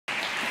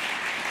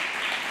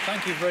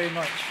Thank you very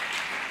much.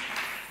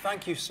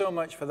 Thank you so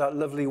much for that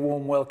lovely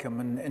warm welcome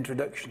and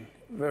introduction.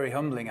 Very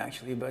humbling,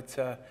 actually, but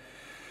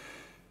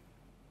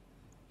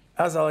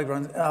as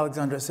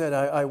Alexandra said,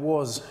 I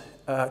was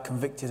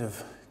convicted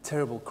of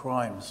terrible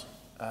crimes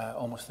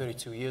almost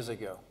 32 years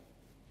ago.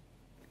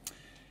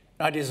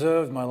 I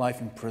deserved my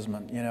life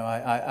imprisonment. You know,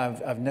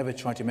 I've never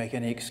tried to make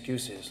any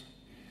excuses.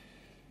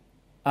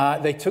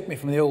 They took me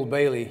from the Old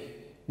Bailey,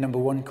 number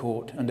 1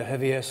 court, under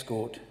heavy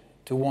escort,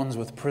 to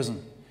Wandsworth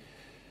Prison,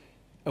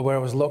 where I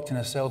was locked in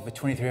a cell for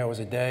 23 hours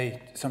a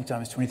day,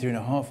 sometimes 23 and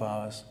a half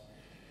hours.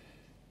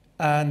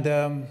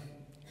 And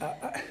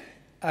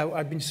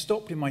I've been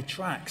stopped in my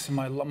tracks in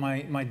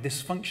my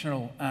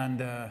dysfunctional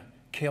and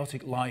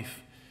chaotic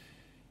life,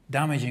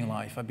 damaging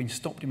life. I've been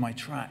stopped in my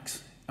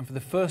tracks. And for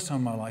the first time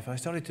in my life, I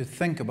started to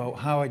think about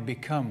how I'd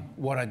become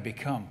what I'd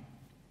become.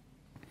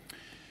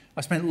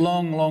 I spent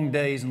long, long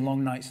days and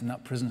long nights in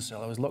that prison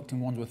cell. I was locked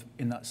in Wandsworth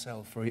in that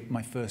cell for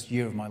my first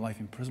year of my life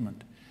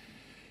imprisonment.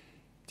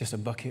 Just a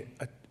bucket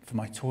for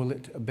my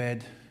toilet, a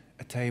bed,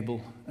 a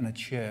table, and a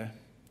chair.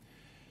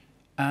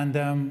 And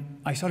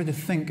I started to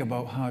think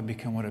about how I'd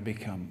become what I'd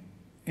become.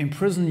 In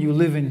prison, you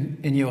live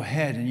in your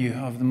head, and you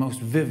have the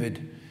most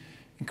vivid,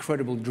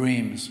 incredible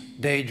dreams,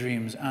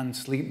 daydreams and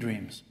sleep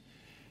dreams,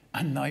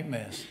 and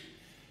nightmares.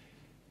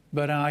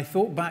 But I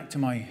thought back to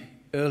my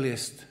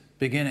earliest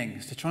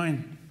beginnings to try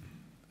and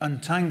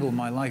untangle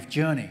my life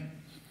journey. And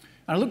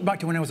I looked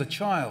back to when I was a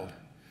child,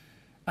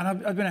 and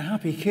I'd been a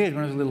happy kid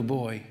when I was a little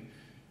boy.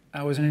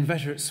 I was an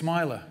inveterate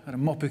smiler, had a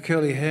mop of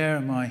curly hair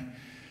and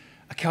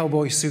a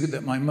cowboy suit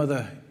that my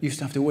mother used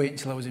to have to wait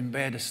until I was in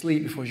bed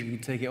asleep before she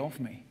could take it off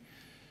me.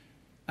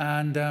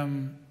 And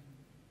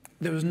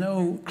there was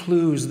no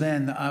clues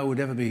then that I would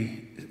ever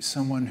be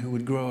someone who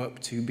would grow up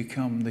to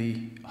become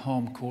the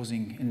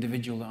harm-causing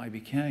individual that I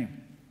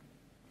became.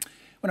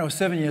 When I was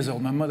 7 years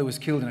old, my mother was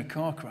killed in a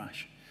car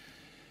crash.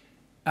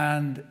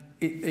 And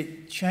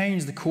it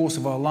changed the course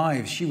of our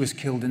lives. She was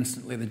killed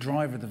instantly. The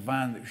driver of the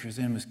van that she was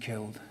in was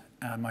killed.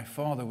 And my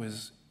father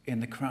was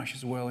in the crash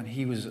as well, and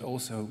he was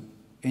also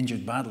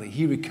injured badly.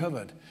 He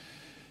recovered,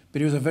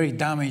 but he was a very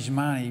damaged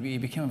man. He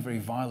became a very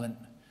violent,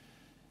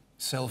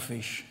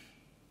 selfish,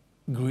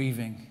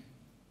 grieving,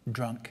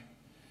 drunk.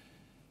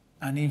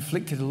 And he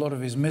inflicted a lot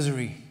of his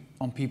misery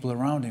on people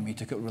around him. He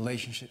took up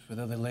relationships with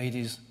other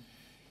ladies,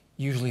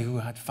 usually who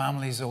had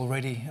families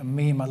already. And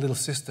me and my little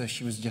sister,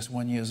 she was just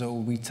 1 year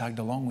old, we tagged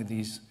along with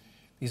these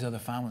other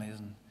families.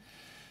 And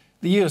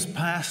the years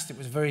passed. It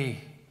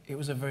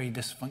was a very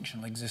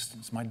dysfunctional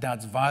existence. My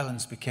dad's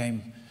violence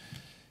became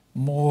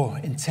more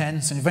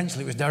intense, and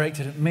eventually it was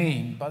directed at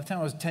me. By the time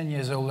I was 10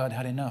 years old, I'd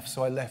had enough,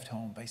 so I left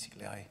home,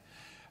 basically. I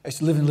used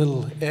to live in a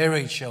little air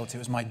raid shelter. It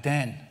was my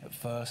den at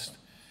first,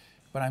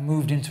 but I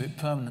moved into it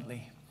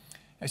permanently.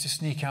 I used to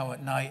sneak out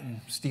at night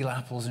and steal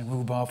apples and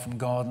rhubarb from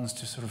gardens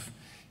to sort of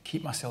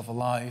keep myself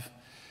alive.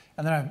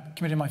 And then I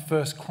committed my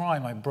first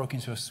crime. I broke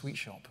into a sweet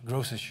shop, a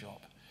grocer's shop.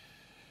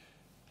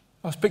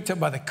 I was picked up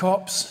by the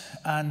cops,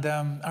 and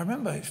I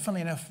remember,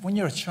 funnily enough, when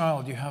you're a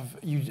child,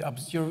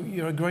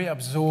 you're a great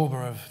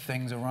absorber of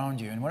things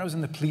around you. And when I was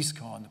in the police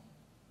car, and the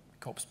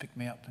cops picked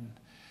me up, and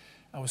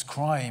I was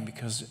crying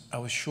because I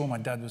was sure my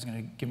dad was going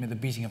to give me the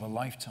beating of a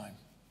lifetime.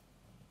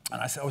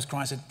 And I was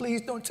crying. I said,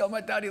 "Please don't tell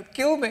my dad, he'll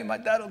kill me. My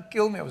dad will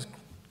kill me." I was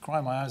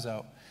crying my eyes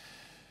out.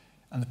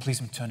 And the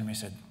policeman turned to me and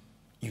said,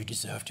 "You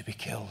deserve to be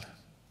killed,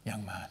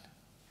 young man."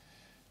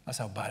 That's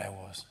how bad I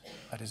was.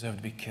 I deserved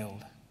to be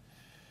killed.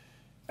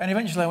 And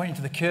eventually I went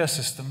into the care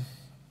system,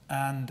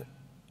 and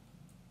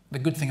the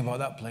good thing about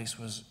that place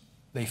was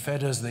they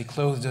fed us, they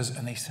clothed us,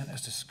 and they sent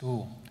us to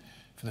school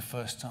for the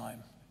first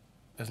time.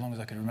 As long as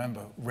I could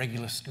remember,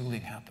 regular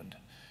schooling happened.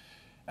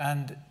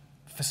 And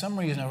for some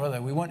reason or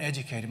other, we weren't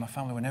educated. My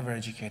family were never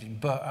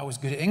educated, but I was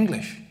good at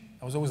English.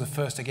 I was always the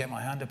first to get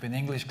my hand up in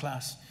English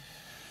class.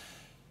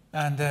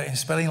 And in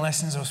spelling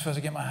lessons, I was first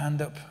to get my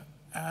hand up.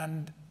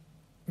 And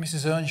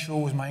Mrs. Earnshaw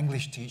was my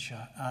English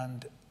teacher,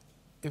 and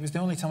it was the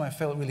only time I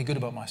felt really good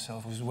about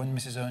myself was when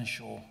Mrs.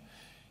 Earnshaw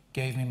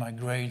gave me my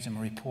grades and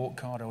my report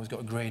card. I always got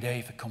a grade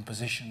A for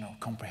composition or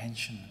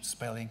comprehension,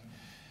 spelling.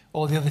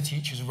 All the other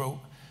teachers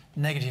wrote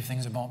negative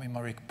things about me in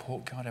my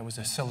report card. I was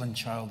a sullen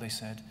child, they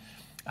said.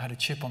 I had a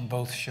chip on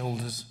both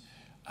shoulders.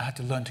 I had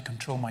to learn to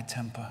control my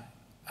temper.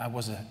 I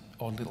was an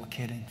odd little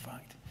kid, in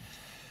fact.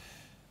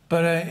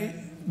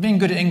 But being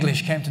good at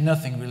English came to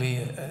nothing,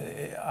 really.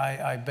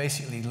 I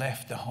basically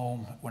left the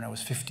home when I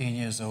was 15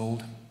 years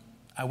old.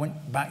 I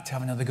went back to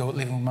have another go at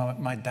living with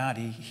my dad.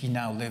 He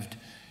now lived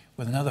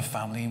with another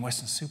family in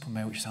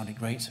Weston-super-Mare, which sounded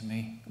great to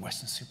me.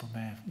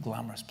 Weston-super-Mare,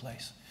 glamorous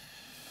place.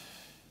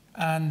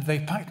 And they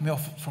packed me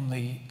off from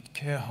the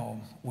care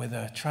home with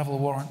a travel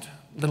warrant,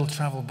 little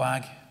travel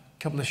bag, a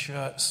couple of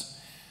shirts,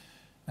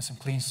 and some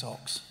clean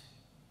socks.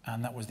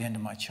 And that was the end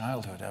of my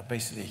childhood. I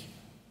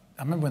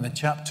remember when the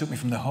chap took me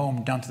from the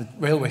home down to the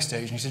railway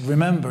station, he said,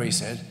 "Remember," he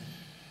said,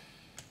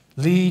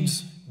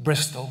 "Leeds,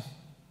 Bristol,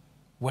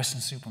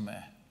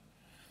 Weston-super-Mare."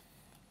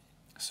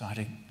 So I had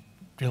to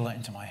drill that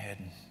into my head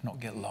and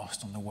not get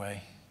lost on the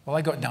way. Well,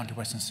 I got down to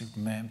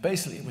Weston-super-Mare.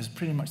 Basically, it was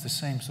pretty much the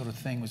same sort of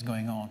thing was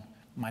going on.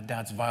 My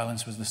dad's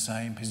violence was the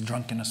same. His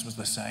drunkenness was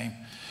the same.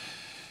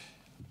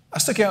 I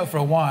stuck it out for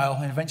a while,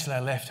 and eventually I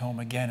left home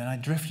again, and I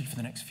drifted for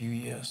the next few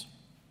years.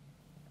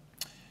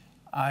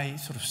 I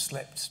sort of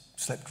slept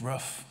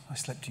rough. I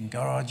slept in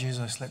garages.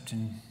 I slept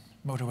in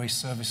motorway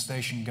service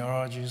station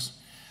garages.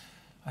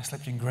 I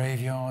slept in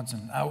graveyards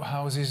and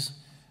outhouses.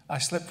 I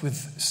slept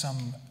with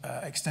some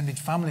extended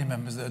family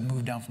members that had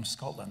moved down from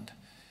Scotland.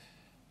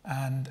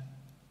 And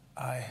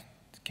I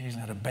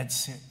occasionally had a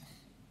bedsit.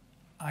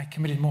 I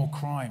committed more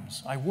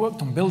crimes. I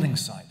worked on building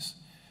sites.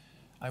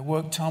 I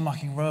worked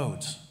tarmacking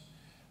roads.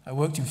 I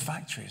worked in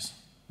factories,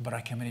 but I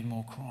committed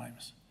more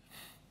crimes.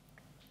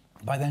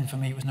 By then, for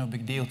me, it was no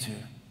big deal to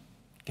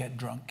get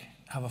drunk,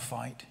 have a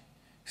fight,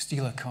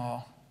 steal a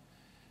car.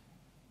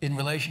 In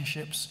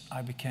relationships,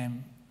 I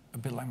became a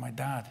bit like my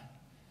dad.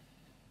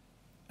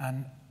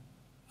 And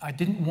I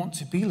didn't want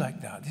to be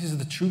like that. This is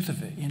the truth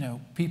of it. You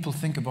know, people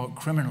think about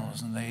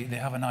criminals and they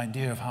have an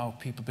idea of how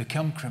people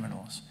become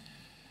criminals.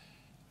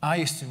 I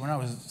used to, when I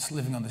was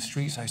living on the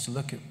streets, I used to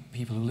look at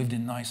people who lived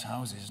in nice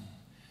houses and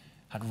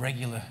had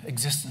regular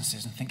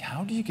existences and think,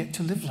 how do you get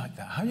to live like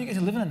that? How do you get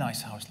to live in a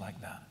nice house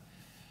like that?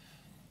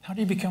 How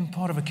do you become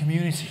part of a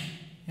community?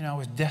 You know, I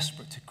was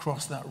desperate to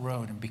cross that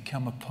road and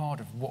become a part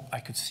of what I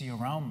could see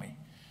around me.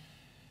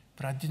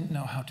 But I didn't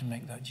know how to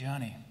make that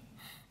journey.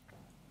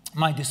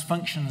 My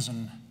dysfunctions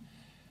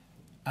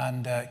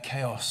and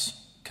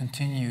chaos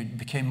continued,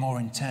 became more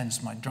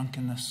intense. My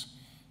drunkenness,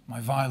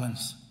 my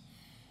violence.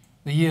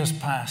 The years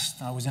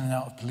passed. I was in and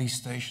out of police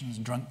stations,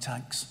 drunk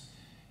tanks,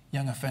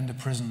 young offender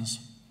prisons.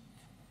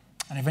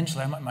 And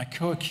eventually I met my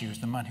co-accused,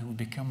 the man who would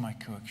become my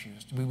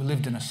co-accused. We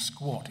lived in a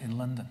squat in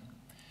London.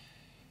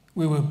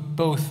 We were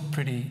both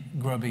pretty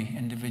grubby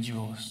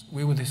individuals.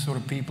 We were the sort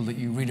of people that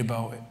you read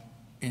about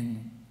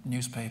in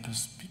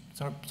newspapers,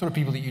 sort of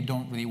people that you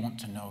don't really want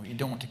to know, you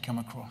don't want to come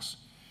across.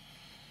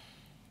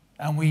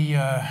 And we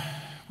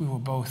were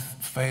both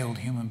failed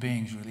human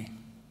beings, really.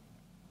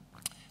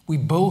 We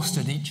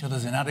bolstered each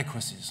other's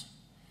inadequacies.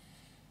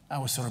 I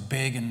was sort of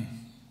big and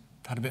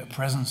had a bit of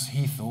presence,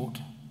 he thought.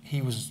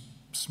 He was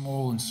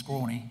small and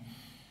scrawny.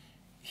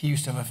 He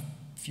used to have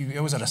he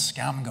always had a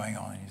scam going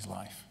on in his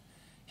life.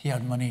 He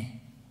had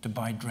money to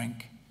buy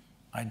drink,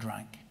 I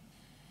drank.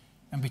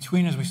 And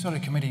between us, we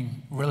started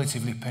committing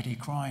relatively petty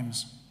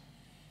crimes.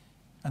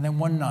 And then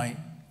one night,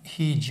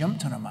 he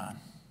jumped on a man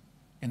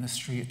in the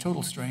street, a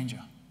total stranger.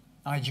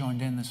 I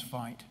joined in this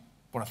fight,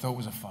 what I thought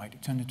was a fight.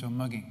 It turned into a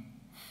mugging.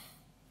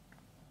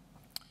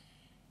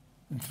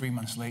 And 3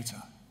 months later,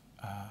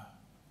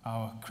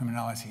 our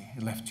criminality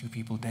had left 2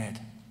 people dead.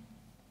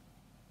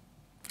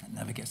 It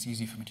never gets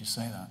easy for me to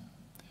say that.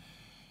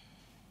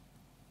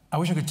 I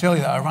wish I could tell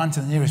you that I ran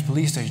to the nearest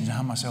police station to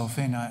hand myself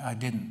in. I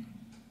didn't.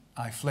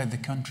 I fled the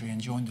country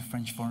and joined the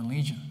French Foreign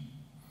Legion.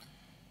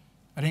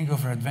 I didn't go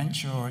for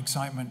adventure or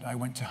excitement. I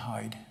went to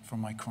hide from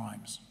my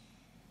crimes.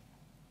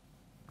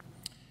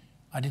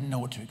 I didn't know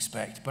what to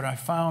expect, but I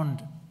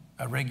found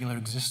a regular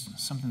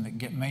existence, something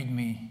that made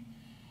me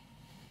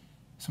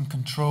some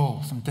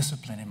control, some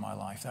discipline in my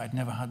life that I'd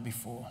never had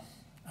before.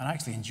 And I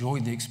actually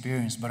enjoyed the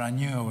experience, but I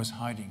knew I was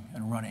hiding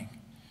and running.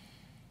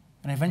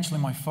 And eventually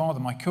my father,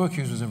 my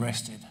co-accused, was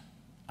arrested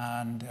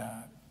and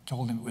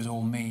told him it was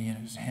all me and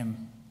it was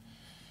him.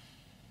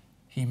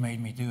 He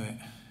made me do it.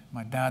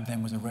 My dad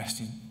then was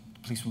arrested. The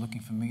police were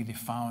looking for me. They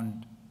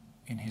found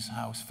in his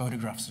house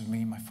photographs of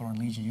me in my Foreign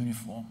Legion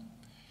uniform.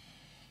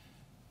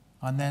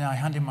 And then I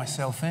handed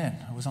myself in.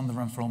 I was on the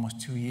run for almost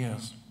 2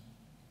 years.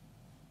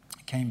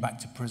 I came back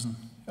to prison.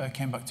 I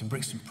came back to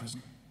Brixton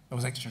prison. I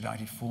was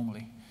extradited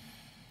formally.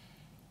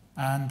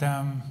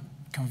 And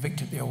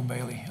convicted at the Old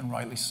Bailey, and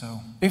rightly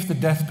so. If the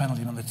death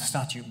penalty on the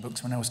statute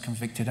books when I was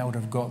convicted, I would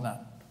have got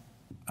that,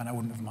 and I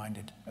wouldn't have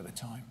minded at the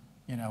time.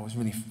 You know,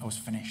 I was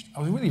finished. I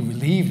was really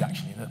relieved,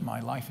 actually, that my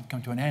life had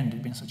come to an end. It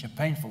had been such a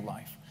painful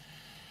life.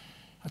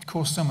 I'd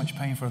caused so much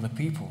pain for other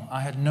people.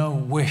 I had no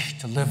wish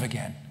to live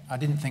again. I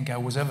didn't think I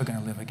was ever going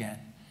to live again.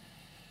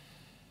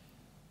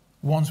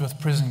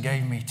 Wandsworth Prison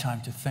gave me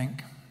time to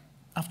think.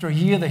 After a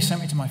year, they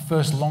sent me to my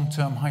first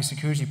long-term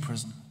high-security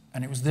prison.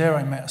 And it was there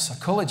I met a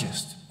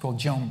psychologist called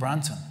Joan,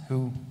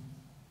 who,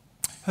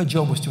 her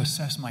job was to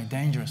assess my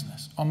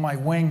dangerousness. On my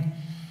wing,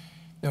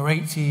 there were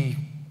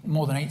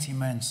more than 80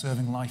 men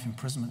serving life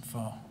imprisonment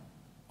for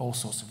all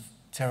sorts of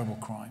terrible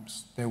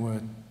crimes. There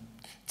were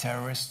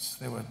terrorists,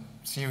 there were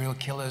serial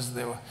killers,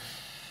 there were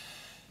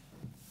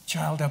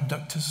child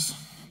abductors.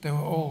 They were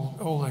all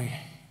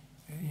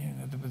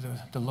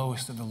the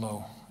lowest of the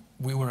low.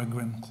 We were a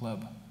grim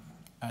club,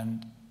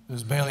 and there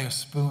was barely a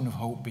spoon of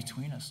hope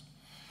between us.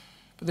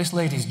 But this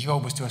lady's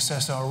job was to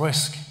assess our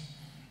risk.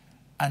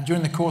 And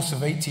during the course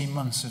of 18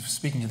 months of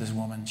speaking to this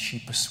woman, she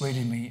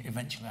persuaded me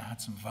eventually I had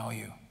some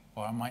value,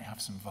 or I might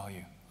have some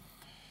value.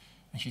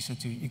 And she said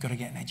to me, you've got to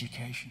get an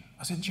education.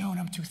 I said, Joan,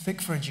 I'm too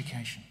thick for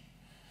education.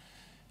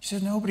 She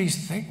said,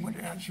 nobody's thick.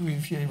 She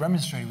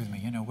remonstrated with me.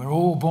 You know, we're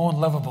all born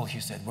lovable, she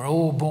said. We're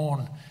all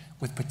born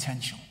with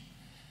potential.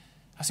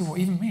 I said, well,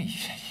 even me,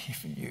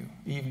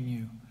 even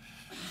you.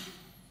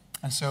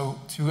 And so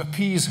to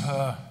appease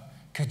her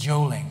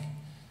cajoling,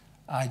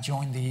 I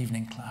joined the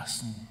evening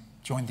class and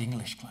joined the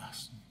English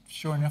class.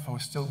 Sure enough, I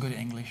was still good at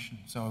English, and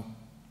so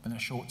in a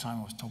short time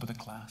I was top of the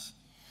class.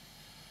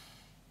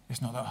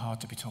 It's not that hard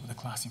to be top of the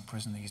class in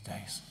prison these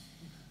days.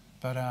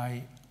 But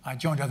I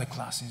joined other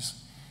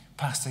classes,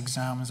 passed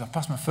exams. I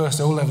passed my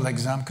first O-level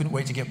exam, couldn't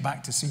wait to get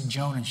back to see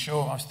Joan and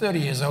show her. I was 30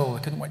 years old,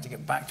 I couldn't wait to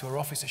get back to her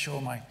office to show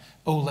her my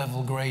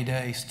O-level grade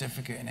A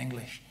certificate in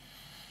English.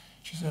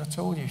 She said, I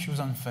told you. She was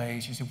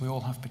unfazed. She said, we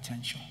all have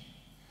potential.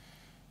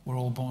 We're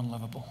all born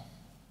lovable.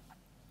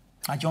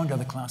 I joined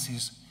other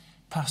classes,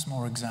 passed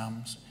more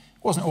exams.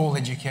 It wasn't all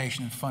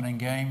education and fun and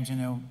games, you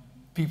know.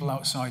 People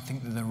outside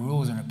think that there are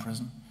rules in a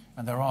prison,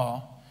 and there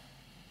are.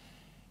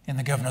 In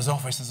the governor's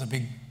office, there's a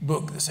big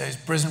book that says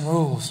prison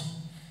rules.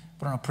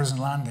 But on a prison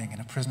landing, in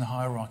a prison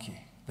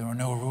hierarchy, there are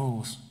no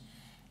rules.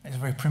 It's a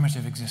very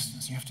primitive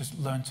existence. You have to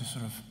learn to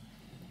sort of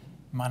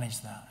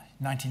manage that.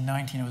 In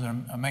 1919, there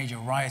was a major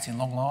riot in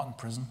Long Lartin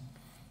prison.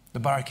 The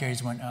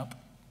barricades went up.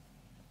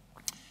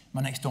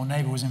 My next door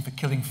neighbor was in for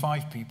killing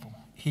 5 people.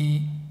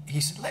 He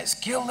said, let's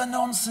kill the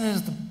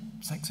nonces, the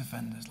sex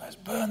offenders. Let's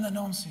burn the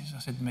nonces. I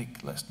said,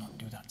 Mick, let's not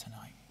do that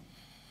tonight.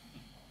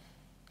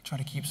 Try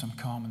to keep some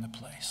calm in the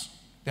place.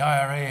 The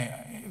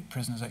IRA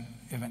prisoners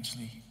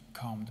eventually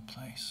calmed the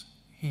place.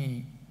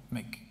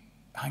 Mick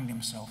hanged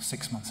himself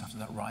 6 months after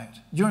that riot.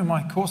 During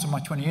my course of my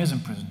 20 years in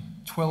prison,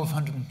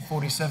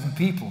 1,247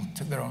 people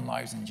took their own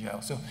lives in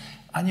jail. So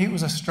I knew it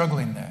was a struggle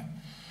in there.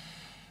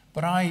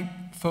 But I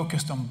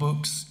focused on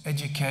books,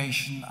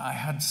 education. I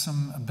had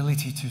some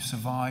ability to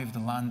survive the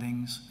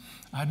landings.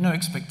 I had no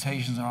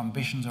expectations or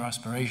ambitions or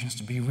aspirations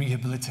to be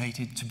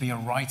rehabilitated, to be a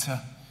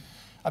writer.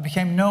 I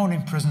became known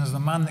in prison as the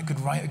man that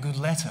could write a good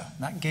letter.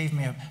 That gave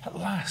me, at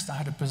last, I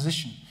had a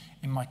position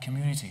in my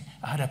community.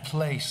 I had a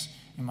place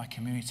in my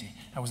community.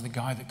 I was the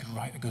guy that could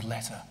write a good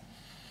letter.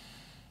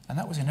 And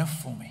that was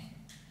enough for me.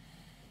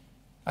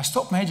 I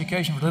stopped my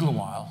education for a little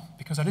while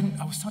because I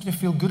was starting to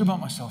feel good about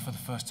myself for the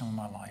first time in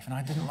my life, and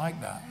I didn't like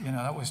that. You know,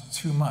 that was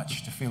too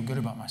much to feel good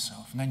about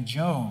myself. And then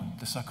Joan,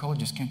 the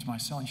psychologist, came to my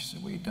cell and she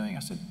said, what are you doing? I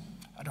said,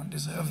 I don't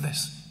deserve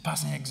this.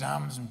 Passing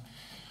exams and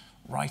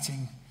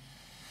writing,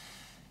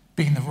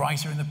 being the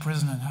writer in the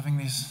prison and having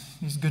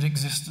this good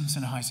existence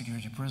in a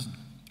high-security prison.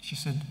 She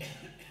said,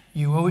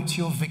 you owe it to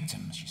your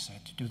victims, she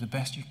said, to do the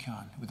best you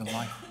can with the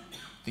life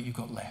that you've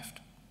got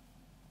left.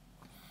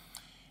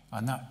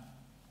 And that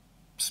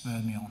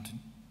spurred me on to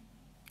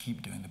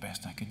keep doing the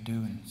best I could do.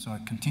 And so I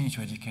continued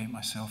to educate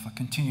myself. I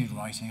continued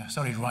writing. I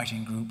started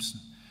writing groups.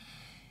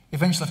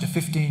 Eventually, after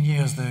 15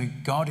 years, the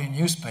Guardian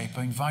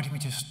newspaper invited me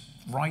to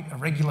write a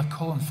regular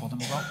column for them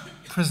about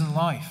prison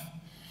life.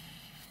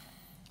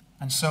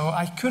 And so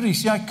I could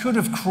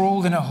have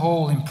crawled in a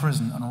hole in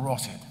prison and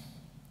rotted.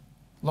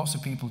 Lots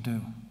of people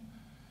do.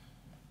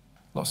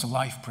 Lots of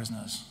life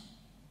prisoners,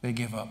 they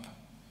give up.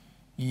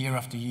 Year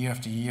after year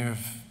after year of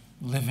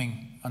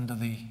living under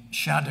the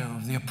shadow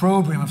of the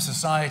opprobrium of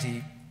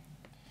society,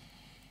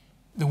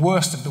 the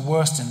worst of the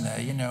worst in there,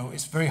 you know,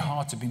 it's very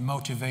hard to be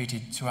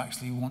motivated to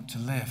actually want to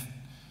live.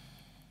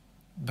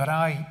 But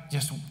I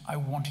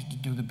wanted to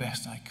do the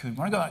best I could.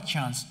 When I got that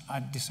chance,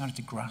 I decided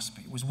to grasp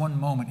it. It was one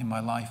moment in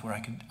my life where I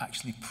could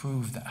actually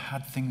prove that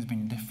had things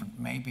been different,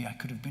 maybe I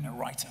could have been a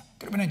writer,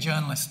 could have been a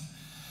journalist,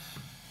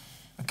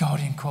 a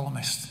Guardian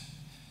columnist.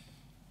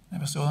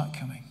 Never saw that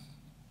coming.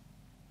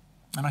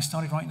 And I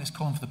started writing this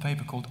column for the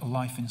paper called A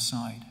Life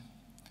Inside.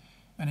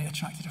 And it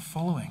attracted a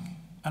following.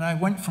 And I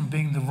went from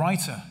being the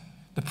writer,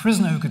 the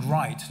prisoner who could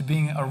write, to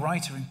being a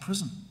writer in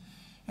prison.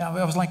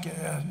 I was like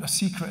a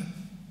secret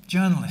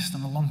journalist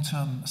on a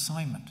long-term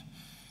assignment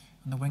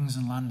on the wings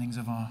and landings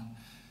of our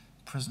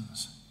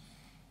prisons.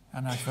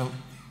 And I felt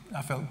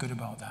good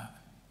about that.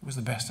 It was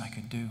the best I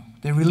could do.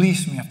 They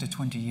released me after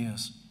 20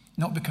 years,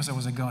 not because I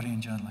was a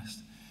Guardian journalist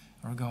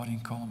or a Guardian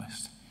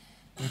columnist,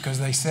 because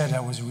they said I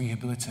was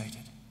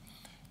rehabilitated.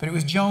 But it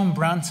was Joan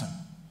Branton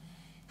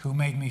who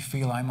made me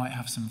feel I might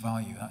have some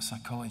value, that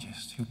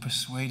psychologist, who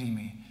persuaded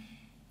me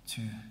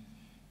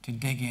to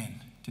dig in,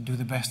 to do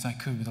the best I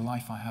could with the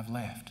life I have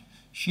left.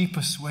 She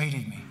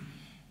persuaded me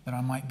that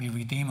I might be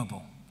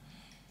redeemable.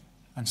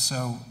 And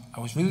so I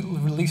was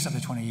released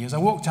after 20 years. I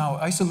walked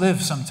out. I used to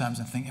live sometimes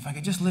and think, if I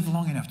could just live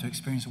long enough to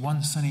experience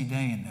one sunny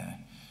day in there,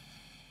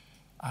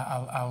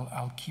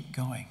 I'll keep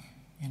going.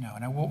 You know,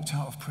 and I walked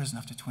out of prison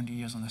after 20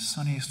 years on the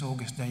sunniest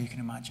August day you can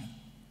imagine.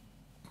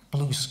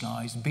 Blue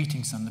skies,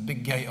 beating sun, the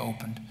big gate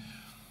opened.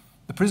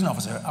 The prison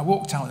officer, I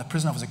walked out, the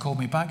prison officer called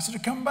me back. He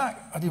said, come back.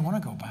 I didn't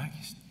want to go back.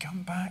 He said,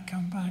 come back,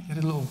 come back. He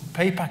had a little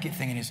pay packet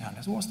thing in his hand.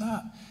 I said, what's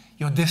that?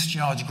 Your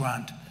discharge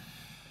grant.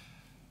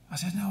 I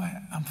said, no,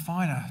 I'm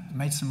fine. I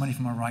made some money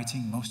from my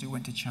writing. Most of it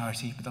went to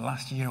charity. But the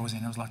last year I was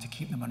in, I was allowed to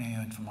keep the money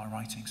I earned from my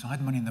writing. So I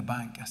had money in the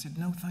bank. I said,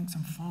 no, thanks,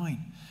 I'm fine.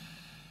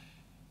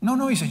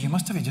 No, he said, you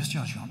must have a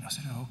discharge grant. I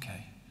said, oh,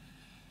 okay.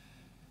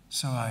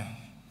 So I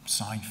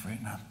signed for it,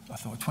 and I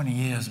thought, 20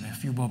 years, a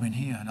few bob in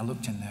here, and I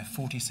looked in there,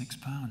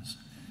 £46.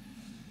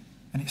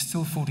 And it's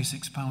still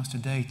 £46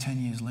 today, 10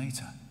 years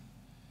later.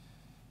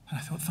 And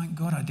I thought, thank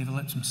God I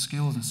developed some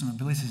skills and some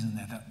abilities in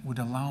there that would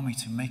allow me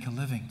to make a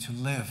living, to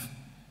live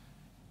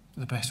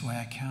the best way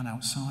I can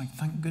outside.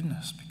 Thank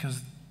goodness,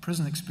 because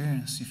prison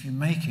experience, if you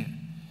make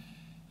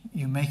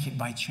it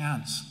by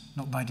chance,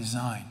 not by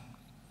design.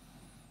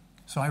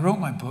 So I wrote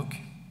my book,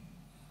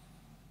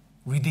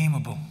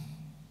 Redeemable,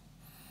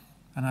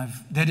 and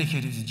I've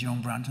dedicated it to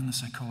Joan, the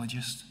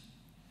psychologist.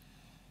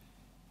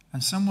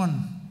 And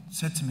someone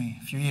said to me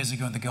a few years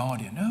ago in The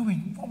Guardian,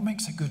 Erwin, what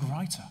makes a good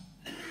writer?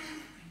 And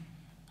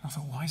I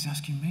thought, why is he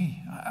asking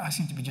me? I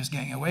seem to be just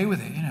getting away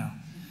with it, you know.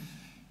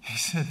 He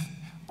said,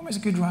 what makes a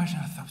good writer?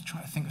 And I was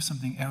trying to think of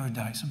something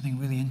erudite, something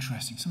really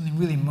interesting, something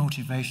really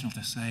motivational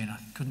to say, and I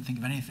couldn't think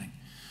of anything.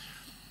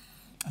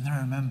 And then I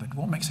remembered,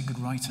 what makes a good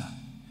writer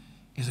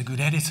is a good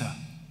editor.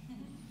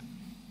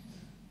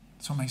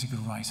 That's what makes a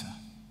good writer.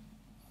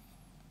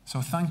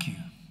 So thank you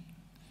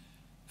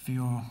for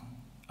your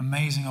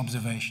amazing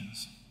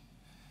observations,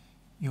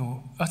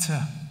 your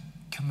utter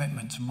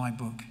commitment to my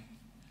book,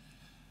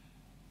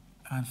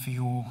 and for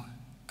your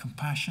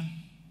compassion,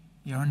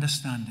 your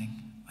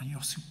understanding, and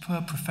your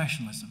superb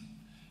professionalism.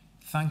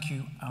 Thank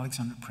you,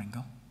 Alexander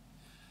Pringle.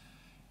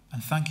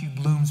 And thank you,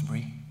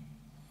 Bloomsbury.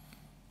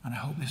 And I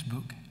hope this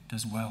book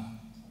does well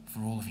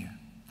for all of you.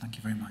 Thank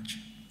you very much.